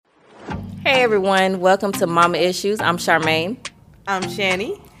Hey everyone, welcome to Mama Issues. I'm Charmaine. I'm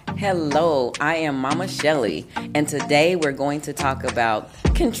Shani. Hello, I am Mama Shelly, and today we're going to talk about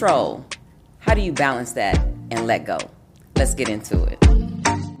control. How do you balance that and let go? Let's get into it.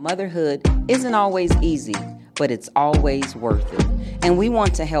 Motherhood isn't always easy, but it's always worth it. And we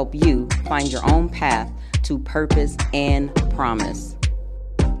want to help you find your own path to purpose and promise.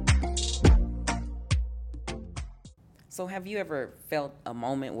 So have you ever felt a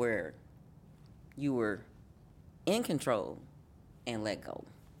moment where you were in control and let go?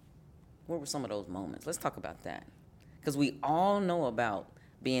 What were some of those moments? Let's talk about that. Because we all know about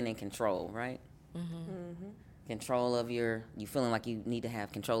being in control, right? Mm-hmm. Control of you feeling like you need to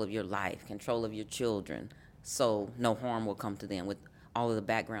have control of your life, control of your children, so no harm will come to them with all of the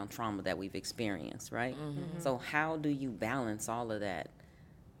background trauma that we've experienced, right? Mm-hmm. So how do you balance all of that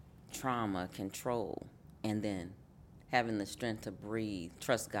trauma, control, and then having the strength to breathe,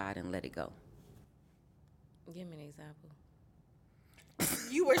 trust God, and let it go? Give me an example.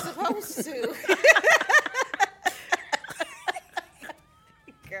 You were supposed to.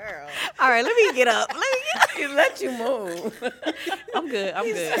 Girl. All right, let me get up. Let you move. I'm good.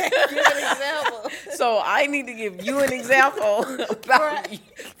 Give an example. So I need to give you an example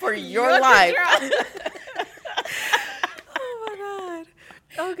for your life. Oh my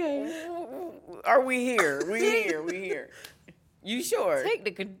God. Okay. Are we here? We here. You sure? Take the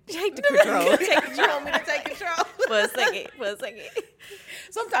control. You want me to take control? For a second.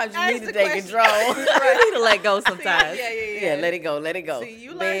 Sometimes you Ask need to the take question. control. You need to let go sometimes. Yeah, let it go. See,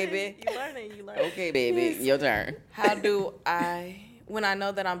 you learning. Baby. You learning. Okay, baby, your turn. How do when I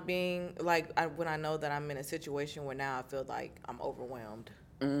know that I'm being, when I know that I'm in a situation where now I feel like I'm overwhelmed.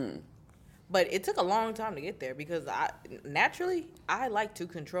 But it took a long time to get there because naturally, I like to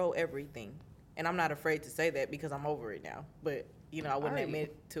control everything. And I'm not afraid to say that because I'm over it now. But, I wouldn't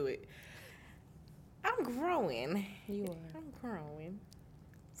admit to it. I'm growing. You are. I'm growing.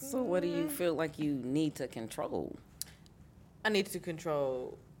 So what do you feel like you need to control? I need to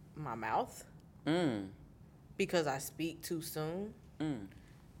control my mouth because I speak too soon.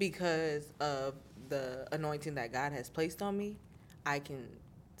 Because of the anointing that God has placed on me, I can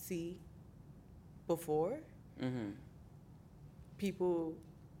see before people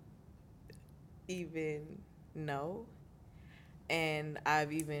even know. And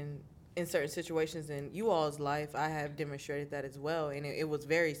I've even, in certain situations in you all's life, I have demonstrated that as well. And it was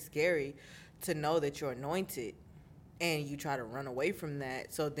very scary to know that you're anointed and you try to run away from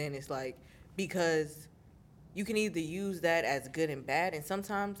that. So then it's like, because you can either use that as good and bad, and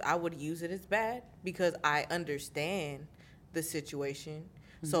sometimes I would use it as bad because I understand the situation.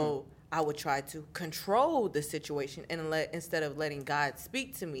 So I would try to control the situation and instead of letting God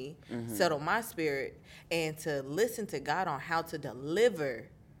speak to me, settle my spirit, and to listen to God on how to deliver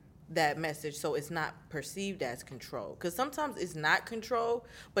that message so it's not perceived as control. Because sometimes it's not control,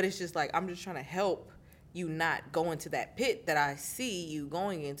 but it's just like I'm just trying to help you not go into that pit that I see you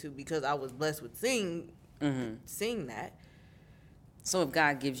going into because I was blessed with seeing that. So if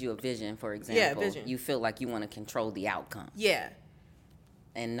God gives you a vision, for example, vision. you feel like you want to control the outcome. Yeah.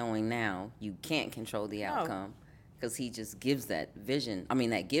 And knowing now you can't control the outcome because he just gives that vision,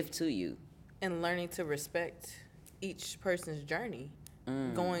 that gift to you. And learning to respect each person's journey.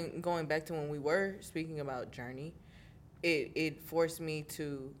 Going back to when we were speaking about journey, it forced me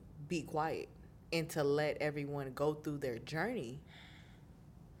to be quiet and to let everyone go through their journey.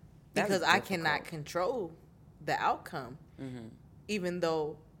 Because I cannot control the outcome. Even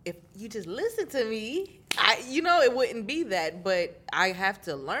though if you just listen to me, it wouldn't be that. But I have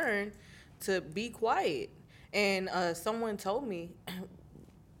to learn to be quiet. And someone told me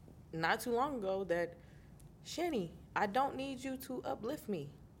not too long ago that, Shani, I don't need you to uplift me.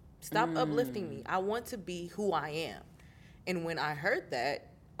 Stop uplifting me. I want to be who I am. And when I heard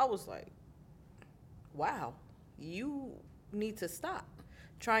that, I was like, wow, you need to stop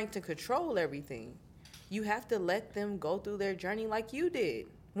trying to control everything. You have to let them go through their journey like you did.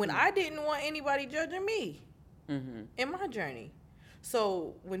 When I didn't want anybody judging me in my journey.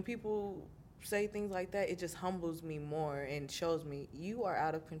 So when people say things like that, it just humbles me more and shows me you are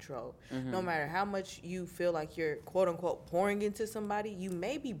out of control. No matter how much you feel like you're, quote unquote, pouring into somebody, you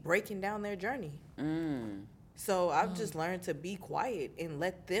may be breaking down their journey. So I've just learned to be quiet and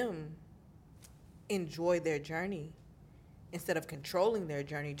let them enjoy their journey instead of controlling their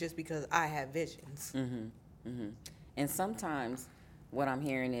journey just because I have visions. And sometimes what I'm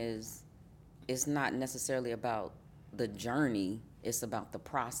hearing is it's not necessarily about the journey, it's about the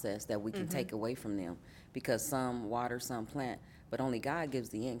process that we can take away from them. Because some water, some plant, but only God gives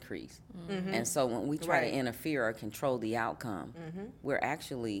the increase. And so when we try to interfere or control the outcome, we're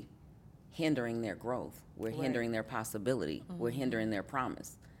actually hindering their growth. We're hindering their possibility. We're hindering their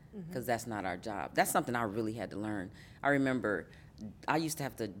promise, because that's not our job. That's something I really had to learn. I remember I used to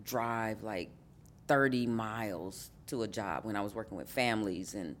have to drive like 30 miles to a job when I was working with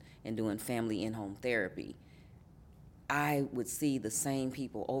families and doing family in-home therapy. I would see the same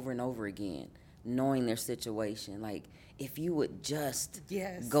people over and over again, knowing their situation. Like, if you would just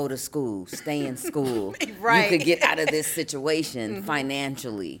go to school, stay in school, Right. you could get out of this situation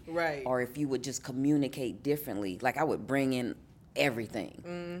financially. Right. Or if you would just communicate differently. Like, I would bring in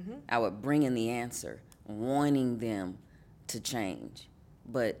everything. I would bring in the answer, wanting them to change.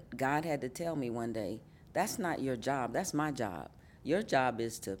 But God had to tell me one day, that's not your job, that's my job. Your job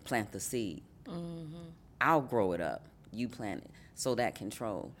is to plant the seed. I'll grow it up. You plant it. So that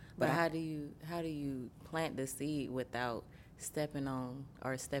control. But how do you plant the seed without stepping on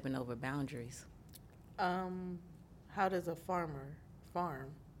or stepping over boundaries? How does a farmer farm?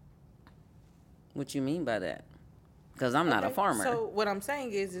 What you mean by that? Because I'm not a farmer. So what I'm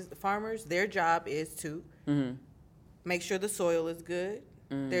saying is farmers, their job is to make sure the soil is good.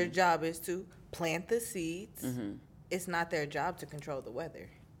 Their job is to plant the seeds. It's not their job to control the weather.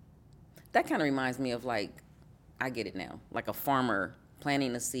 That kind of reminds me of, like, I get it now, like a farmer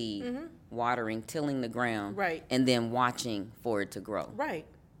planting a seed, watering, tilling the ground, Right. and then watching for it to grow. Right.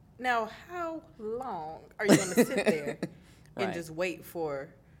 Now, how long are you going to sit there and Right. just wait for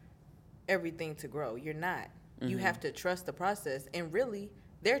everything to grow? You're not. You have to trust the process. And really,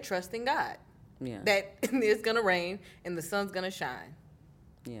 they're trusting God Yeah. that it's going to rain and the sun's going to shine.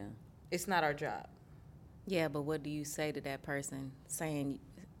 Yeah. It's not our job. Yeah, but what do you say to that person saying,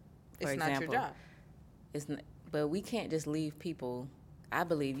 for It's example, not your job. It's not, but we can't just leave people. I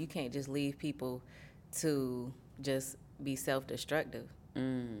believe you can't just leave people to just be self-destructive.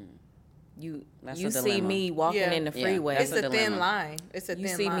 You That's you a see dilemma. me walking Yeah. in the Yeah, freeway. that's It's a thin dilemma. line. It's a You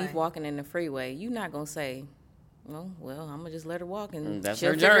thin see line. me walking in the freeway. You're not gonna say, well, I'm gonna just let her walk and That's she'll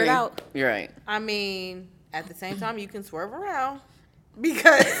her figure journey. it out. You're right. I mean, at the same time, you can swerve around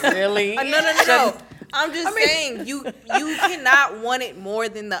because Really? no. I'm just saying you cannot want it more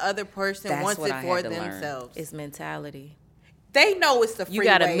than the other person That's wants what it I for had to learn. themselves. It's mentality. They know it's the freeway. You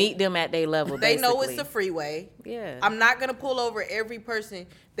gotta meet them at their level. They know it's basically. the freeway. Yeah. I'm not gonna pull over every person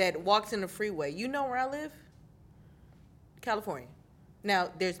that walks in the freeway. You know where I live? California.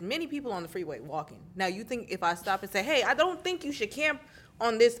 Now, there's many people on the freeway walking. Now, you think if I stop and say, hey, I don't think you should camp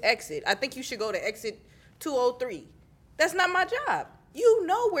on this exit. I think you should go to exit 203. That's not my job. You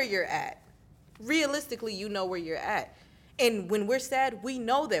know where you're at. Realistically, you know where you're at. And when we're sad, we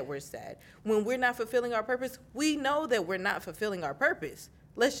know that we're sad. When we're not fulfilling our purpose, we know that we're not fulfilling our purpose.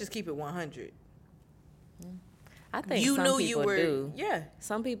 Let's just keep it 100. I think You some knew people you were, do. yeah.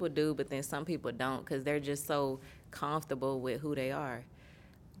 Some people do, but then some people don't because they're just so comfortable with who they are.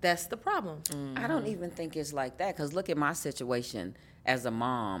 That's the problem. I don't even think it's like that, because look at my situation as a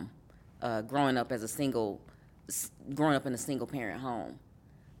mom, growing up in a single parent home.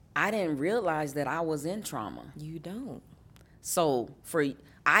 I didn't realize that I was in trauma. You don't. So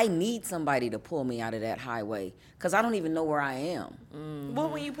I need somebody to pull me out of that highway, because I don't even know where I am. Well,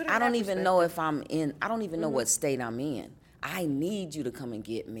 when you put it I in don't that even know if I'm in, I don't even know what state I'm in. I need you to come and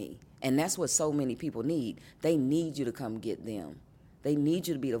get me. And that's what so many people need. They need you to come get them. They need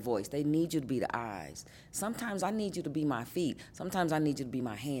you to be the voice. They need you to be the eyes. Sometimes I need you to be my feet. Sometimes I need you to be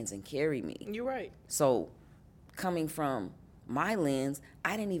my hands and carry me. You're right. So coming from my lens,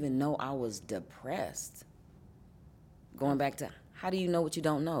 I didn't even know I was depressed. Going back to, how do you know what you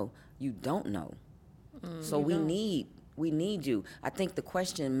don't know? You don't know. So we need you. I think the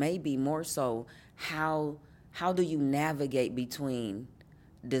question may be more so, how do you navigate between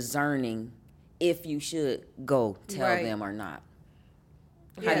discerning if you should go tell Right. them or not?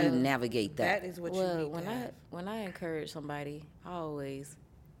 How do you Yeah. navigate that? That is what you Well, need to have. when I encourage somebody, I always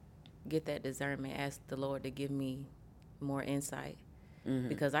get that discernment. Ask the Lord to give me more insight,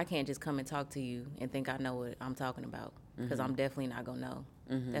 because I can't just come and talk to you and think I know what I'm talking about, because I'm definitely not gonna know.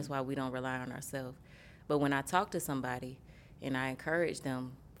 That's why we don't rely on ourselves. But when I talk to somebody and I encourage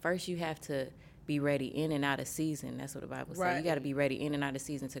them, first you have to be ready in and out of season. That's what the Bible says. You Right. got to be ready in and out of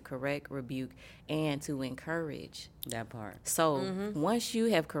season to correct, rebuke, and to encourage. That part. So once you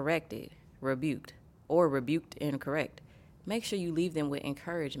have corrected, rebuked, or rebuked and correct, make sure you leave them with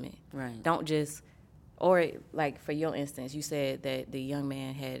encouragement. Right. Don't just, or like for your instance, you said that the young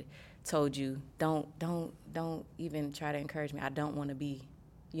man had told you, don't even try to encourage me. I don't want to be,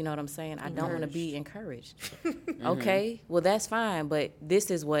 you know what I'm saying? I don't want to be encouraged. Okay, well that's fine, but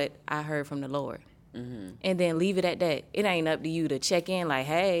this is what I heard from the Lord. And then leave it at that. It ain't up to you to check in like,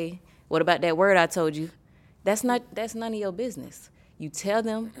 hey, what about that word I told you? That's none of your business. You tell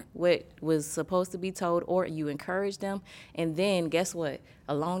them what was supposed to be told, or you encourage them, and then guess what?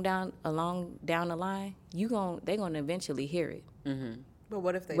 Along down the line, they're gonna eventually hear it. But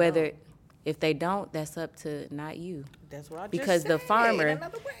what if they Whether don't? if they don't, that's up to not you. That's what I just Because the said, farmer,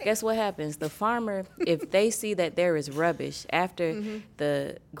 another way. guess what happens? The farmer, if they see that there is rubbish after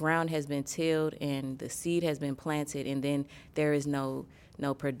the ground has been tilled and the seed has been planted, and then there is no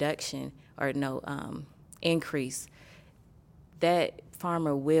production or no increase, that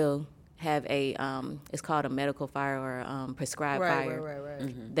farmer will have a it's called a medical fire or prescribed fire.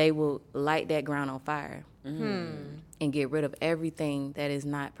 Right. They will light that ground on fire and get rid of everything that is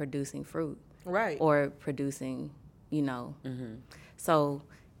not producing fruit Right. or producing, So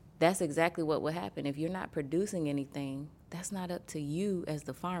that's exactly what will happen. If you're not producing anything, that's not up to you as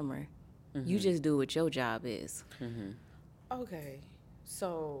the farmer. You just do what your job is. Okay.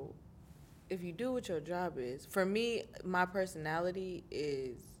 So if you do what your job is, for me, my personality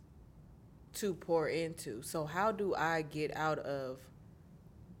is to pour into. So how do I get out of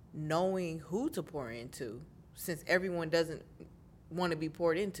knowing who to pour into, since everyone doesn't want to be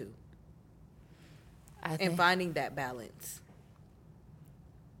poured into, and finding that balance?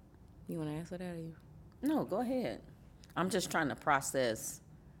 You want to answer that, or you? No, go ahead. I'm just trying to process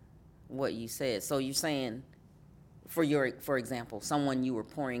what you said. So you're saying, for example, someone you were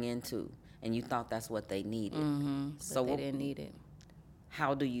pouring into and you thought that's what they needed. So they didn't need it.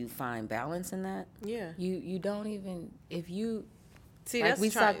 How do you find balance in that? Yeah. You don't even, if you, See, like that's we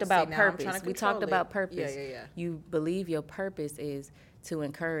talked about now I'm trying purpose. to We control talked it. about purpose. Yeah. You believe your purpose is to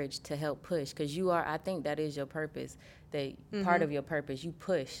encourage, to help push, because I think that is your purpose. That part of your purpose, you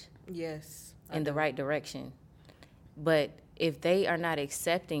push Yes. in the right direction. But if they are not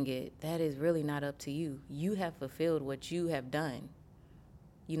accepting it, that is really not up to you. You have fulfilled what you have done.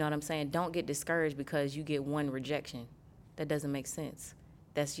 You know what I'm saying? Don't get discouraged because you get one rejection. That doesn't make sense.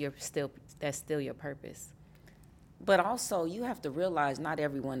 That's still your purpose. But also, you have to realize not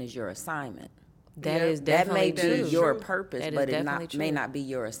everyone is your assignment. That Yeah. is That may definitely be true. your purpose, That is but it definitely may true. not be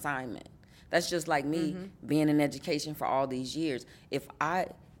your assignment. That's just like me being in education for all these years. If I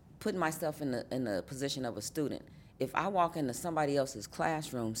put myself in the position of a student, if I walk into somebody else's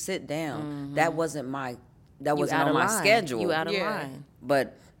classroom, sit down, that wasn't You on out of my line. schedule. You out of Yeah. line.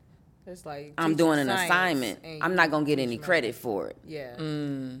 But It's like I'm teaching doing an science assignment. and I'm you not gonna get teach any math. credit for it. Yeah.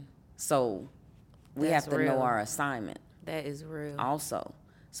 So we That's have to real. know our assignment That is real. also.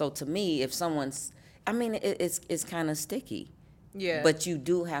 So to me, if someone's, it's kind of sticky. Yeah. But you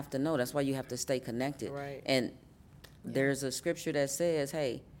do have to know. That's why you have to stay connected. Right. And there's a scripture that says,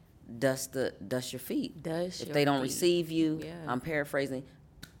 "Hey, dust your feet. Dust if your they don't feet. receive you, Yeah. I'm paraphrasing.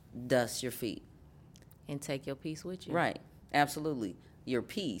 Dust your feet. And take your peace with you. Right. Absolutely. Your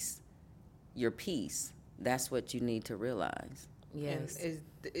peace. That's what you need to realize. Yes.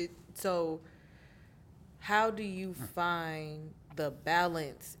 So how do you find the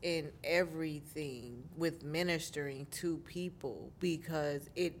balance in everything with ministering to people? Because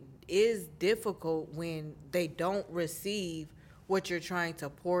it is difficult when they don't receive what you're trying to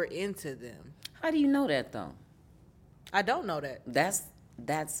pour into them. How do you know that though? I don't know that. That's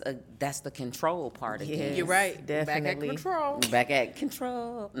the control part again. Yes. You're right. Back definitely. at control. Back at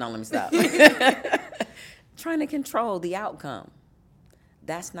control. No, let me stop. Trying to control the outcome.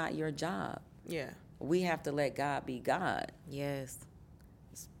 That's not your job. Yeah. We have to let God be God. Yes.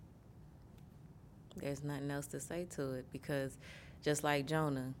 There's nothing else to say to it, because just like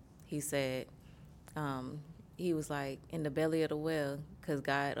Jonah, he said, he was like in the belly of the whale, because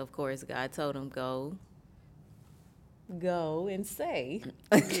God told him, go and say.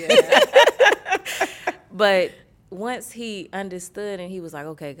 Yeah. But once he understood and he was like,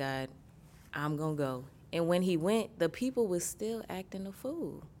 okay, God, I'm going to go. And when he went, the people was still acting a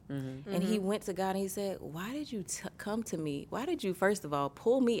fool. And he went to God and he said, why did you come to me? Why did you, first of all,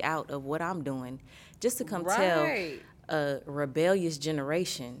 pull me out of what I'm doing just to come tell Right. a rebellious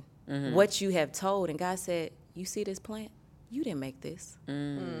generation what you have told? And God said, you see this plant? You didn't make this.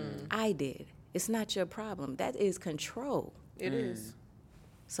 I did. It's not your problem. That is control. It is.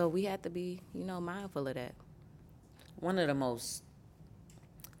 So we have to be, mindful of that. One of the most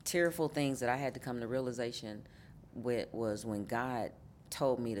tearful things that I had to come to realization with was when God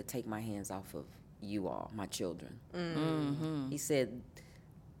told me to take my hands off of you all, my children. He said,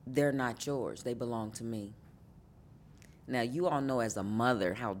 they're not yours. They belong to me. Now, you all know as a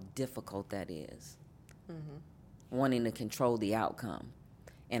mother how difficult that is. Wanting to control the outcome.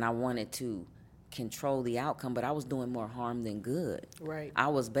 And I wanted to control the outcome, but I was doing more harm than good. Right. I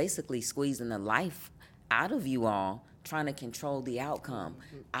was basically squeezing the life out of you all trying to control the outcome.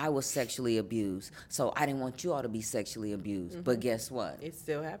 I was sexually abused, so I didn't want you all to be sexually abused. But guess what? It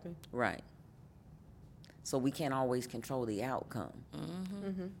still happened. Right. So we can't always control the outcome.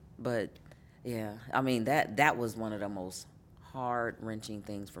 But yeah, I mean that was one of the most heart-wrenching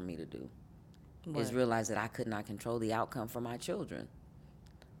things for me to do. Is What? realize that I could not control the outcome for my children.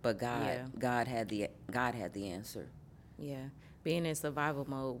 But God had the answer. Yeah. Being in survival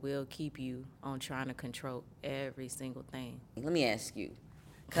mode will keep you on trying to control every single thing. Let me ask you,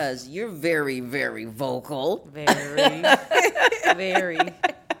 because you're very, very vocal. Very, very.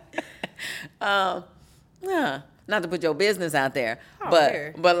 Not to put your business out there, Oh, but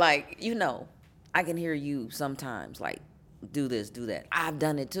fair. like, I can hear you sometimes like, do this, do that. I've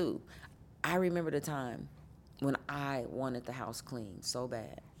done it too. I remember the time when I wanted the house clean so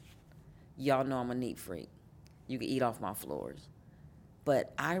bad. Y'all know I'm a neat freak. You can eat off my floors.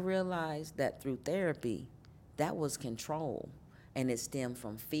 But I realized that through therapy, that was control, and it stemmed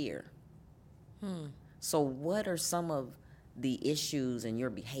from fear. So what are some of the issues and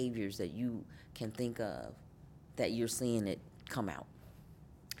your behaviors that you can think of that you're seeing it come out?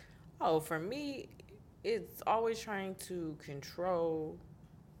 Oh, for me, it's always trying to control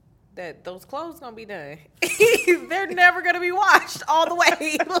that those clothes gonna be done. They're never gonna be washed all the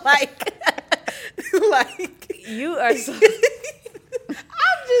way. like You are so.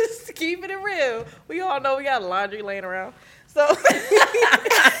 I'm just keeping it real. We all know we got laundry laying around, so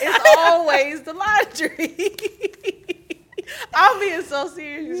it's always the laundry. I'm being so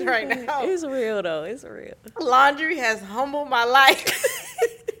serious right now. It's real, though. It's real. Laundry has humbled my life.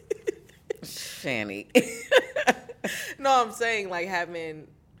 Shani. No, I'm saying like having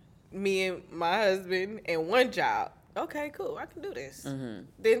me and my husband and one job. Okay, cool. I can do this.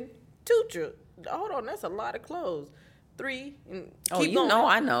 Then 2 children. Hold on, that's a lot of clothes. 3. And keep going.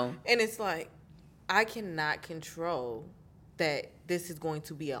 I know. And it's like, I cannot control that this is going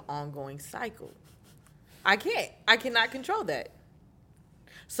to be an ongoing cycle. I can't. I cannot control that.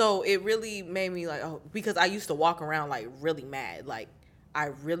 So it really made me like, oh, because I used to walk around like really mad. Like, I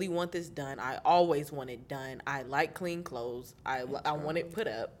really want this done. I always want it done. I like clean clothes. I want it put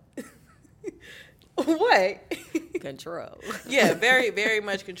up. What? Control. Yeah, very, very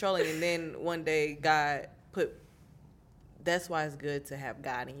much controlling. And then one day God put, that's why it's good to have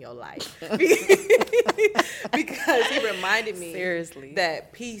God in your life. Because he reminded me Seriously.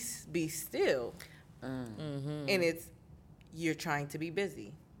 that peace be still. And it's, you're trying to be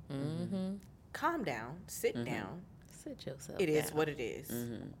busy. Calm down, sit down. Sit yourself It is down. what it is.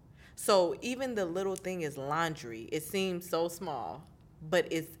 So even the little thing is laundry. It seems so small, but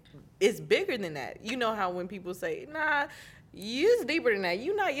it's bigger than that. You know how when people say, nah, it's deeper than that.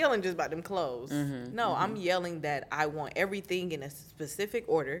 You're not yelling just about them clothes. No, I'm yelling that I want everything in a specific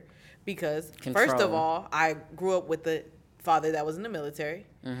order because, first of Control. all, I grew up with a father that was in the military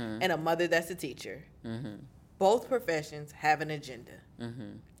and a mother that's a teacher. Both professions have an agenda.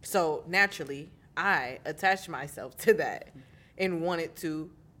 So naturally, I attached myself to that and wanted to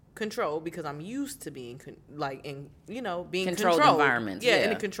control because I'm used to being being Controlled controlled. environments, Yeah, in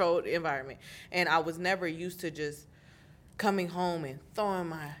yeah. a controlled environment. And I was never used to just coming home and throwing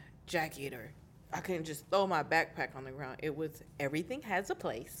my jacket, or I couldn't just throw my backpack on the ground. It was, everything has a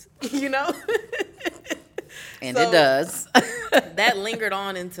place, you know? And So- it does. That lingered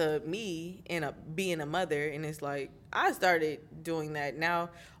on into me and being a mother, and it's like I started doing that. Now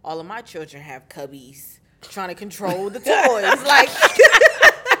all of my children have cubbies trying to control the toys. Like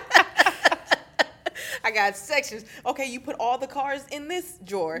I got sections. Okay, you put all the cars in this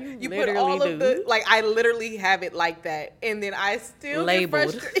drawer. You put all literally of do. the, like, I literally have it like that, and then I still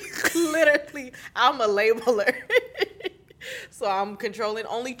Labeled. get frustrated. Literally, I'm a labeler. So I'm controlling,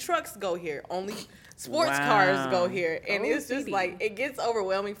 only trucks go here, only sports cars go Wow. here, and it's just OCD. like, it gets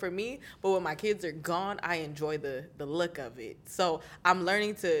overwhelming for me. But when my kids are gone, I enjoy the look of it. So I'm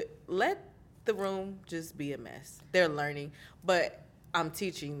learning to let the room just be a mess. They're learning, but I'm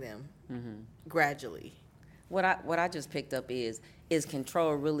teaching them gradually. What I just picked up is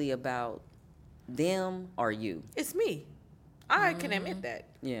control really about them or you? It's me. I can admit that.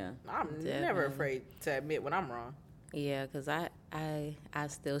 Yeah. I'm never Definitely. afraid to admit when I'm wrong. Yeah, because I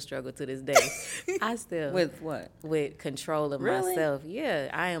still struggle to this day. I still With what? with controlling Really? myself. Yeah,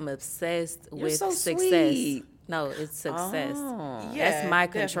 I am obsessed You're with so success. sweet. No, it's success. Oh. Yeah, That's my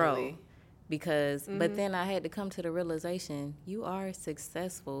control. definitely. Because, but then I had to come to the realization you are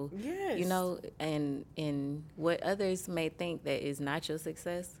successful. Yes. You know, and what others may think that is not your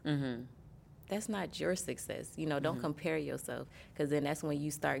success, that's not your success. You know, don't compare yourself, because then that's when you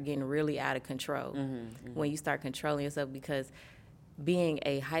start getting really out of control. When you start controlling yourself, because being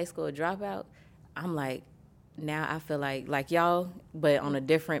a high school dropout, I'm like, now I feel like y'all, but on a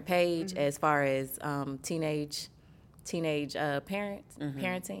different page as far as teenage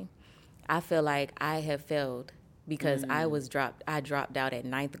parenting. I feel like I have failed because I dropped out at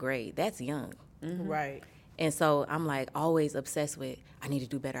 9th grade. That's young. Right. And so I'm like always obsessed with, I need to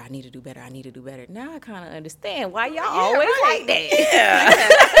do better, I need to do better, I need to do better. Now I kind of understand why y'all always like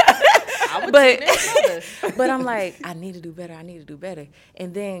that. But I'm like, I need to do better, I need to do better.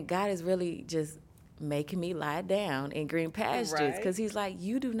 And then God is really just making me lie down in green pastures because he's like,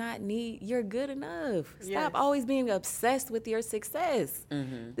 you do not need, you're good enough. Stop always being obsessed with your success.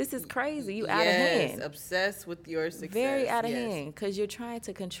 This is crazy. You out of hand. Obsessed with your success. Very out of hand because you're trying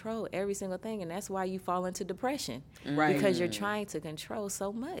to control every single thing, and that's why you fall into depression. Right. Because you're trying to control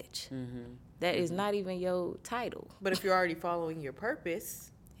so much. That is not even your title. But if you're already following your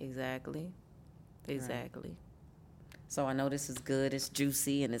purpose. Exactly. Right. So I know this is good, it's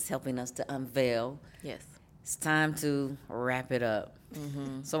juicy, and it's helping us to unveil. Yes. It's time to wrap it up.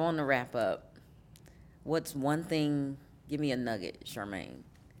 So on the wrap up, what's one thing, give me a nugget, Charmaine,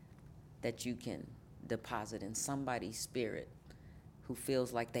 that you can deposit in somebody's spirit who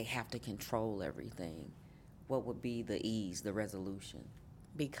feels like they have to control everything? What would be the ease, the resolution?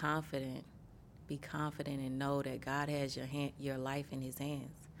 Be confident. Be confident and know that God has your life in his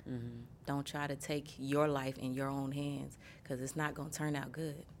hands. Don't try to take your life in your own hands because it's not going to turn out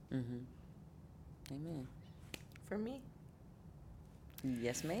good. Amen. For me?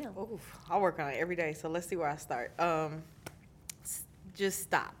 Yes, ma'am. Oof, I work on it every day, so let's see where I start. Just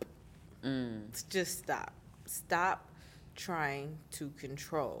stop. Just stop. Stop trying to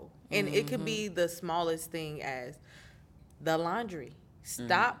control. And it could be the smallest thing as the laundry.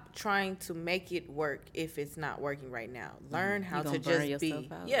 Stop trying to make it work if it's not working right now. Learn how to just be.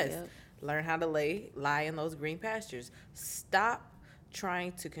 Learn how to lie in those green pastures. Stop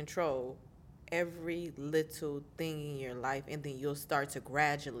trying to control every little thing in your life, and then you'll start to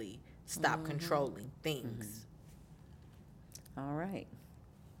gradually stop controlling things. All right.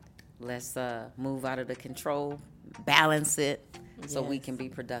 Let's move out of the control, balance it, so we can be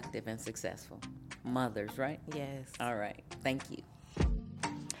productive and successful. Mothers, right? Yes. All right. Thank you.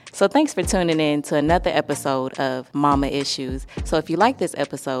 So thanks for tuning in to another episode of Mama Issues. So if you like this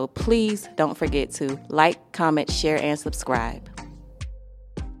episode, please don't forget to like, comment, share, and subscribe.